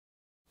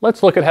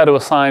Let's look at how to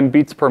assign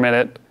beats per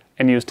minute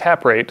and use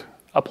tap rate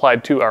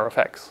applied to our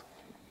effects.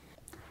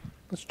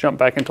 Let's jump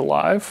back into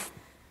live,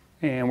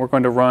 and we're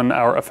going to run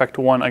our effect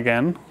 1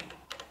 again.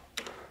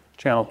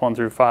 Channels 1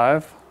 through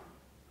 5.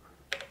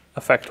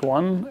 Effect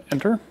 1,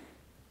 enter.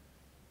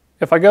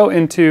 If I go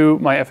into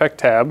my effect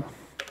tab,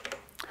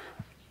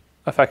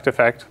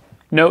 effect,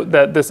 note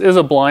that this is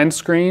a blind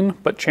screen,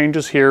 but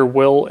changes here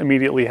will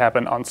immediately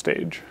happen on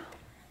stage.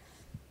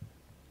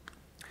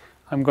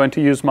 I'm going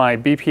to use my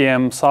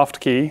BPM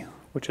soft key,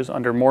 which is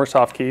under more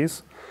soft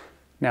keys.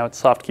 Now it's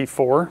soft key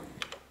 4.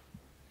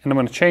 And I'm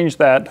going to change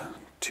that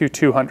to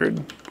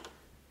 200.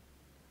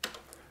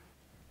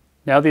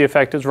 Now the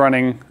effect is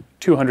running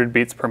 200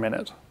 beats per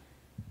minute.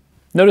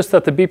 Notice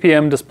that the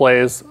BPM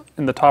displays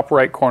in the top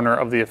right corner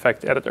of the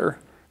effect editor,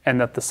 and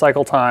that the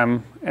cycle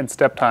time and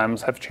step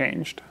times have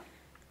changed.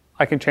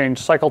 I can change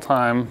cycle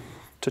time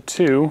to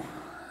 2,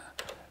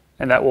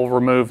 and that will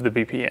remove the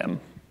BPM.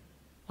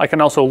 I can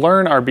also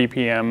learn our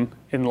BPM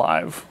in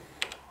live.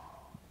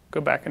 Go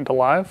back into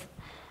live.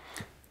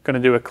 Going to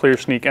do a clear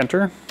sneak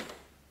enter.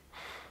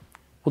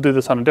 We'll do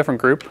this on a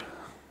different group.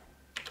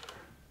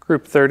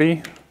 Group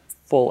 30,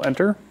 full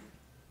enter.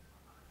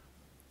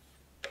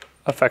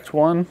 Effect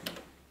 1.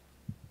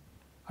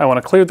 I want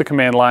to clear the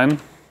command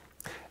line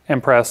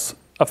and press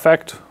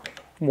effect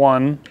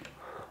 1,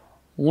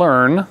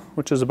 learn,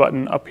 which is a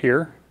button up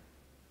here,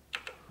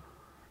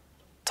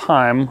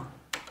 time,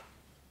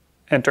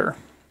 enter.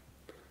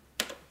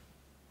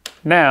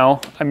 Now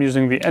I'm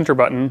using the enter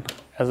button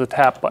as a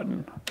tap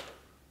button.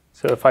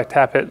 So if I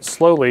tap it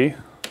slowly,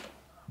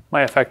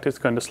 my effect is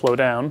going to slow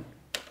down.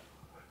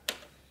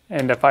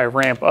 And if I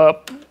ramp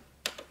up,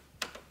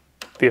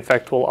 the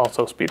effect will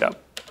also speed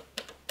up.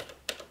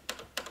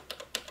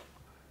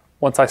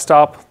 Once I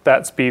stop,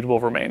 that speed will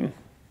remain.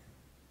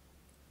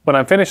 When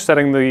I'm finished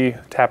setting the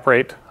tap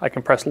rate, I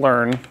can press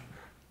learn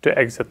to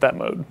exit that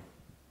mode.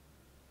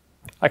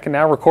 I can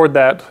now record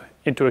that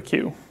into a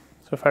cue.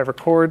 So if I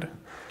record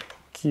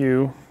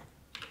cue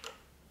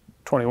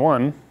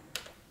 21,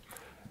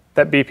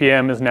 that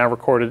BPM is now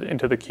recorded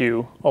into the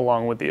cue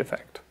along with the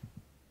effect.